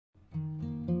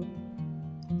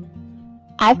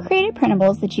I've created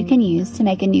printables that you can use to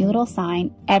make a new little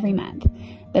sign every month,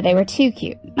 but they were too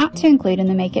cute not to include in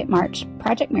the Make It March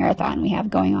Project Marathon we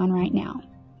have going on right now.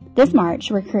 This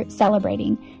March, we're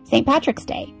celebrating St. Patrick's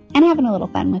Day and having a little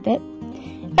fun with it.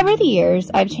 Over the years,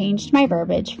 I've changed my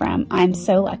verbiage from "I'm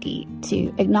so lucky"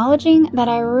 to acknowledging that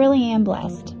I really am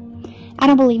blessed. I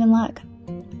don't believe in luck.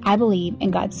 I believe in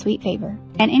God's sweet favor,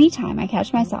 and anytime I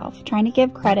catch myself trying to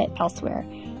give credit elsewhere,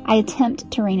 I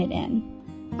attempt to rein it in.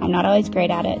 I'm not always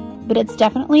great at it, but it's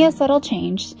definitely a subtle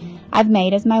change I've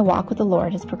made as my walk with the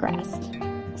Lord has progressed.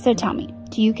 So tell me,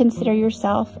 do you consider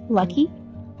yourself lucky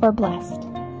or blessed?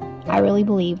 I really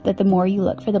believe that the more you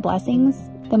look for the blessings,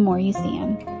 the more you see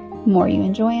them, the more you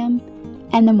enjoy them,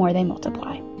 and the more they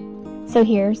multiply. So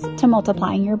here's to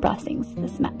multiplying your blessings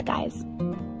this month, guys.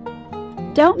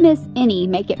 Don't miss any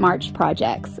Make It March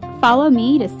projects. Follow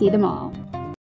me to see them all.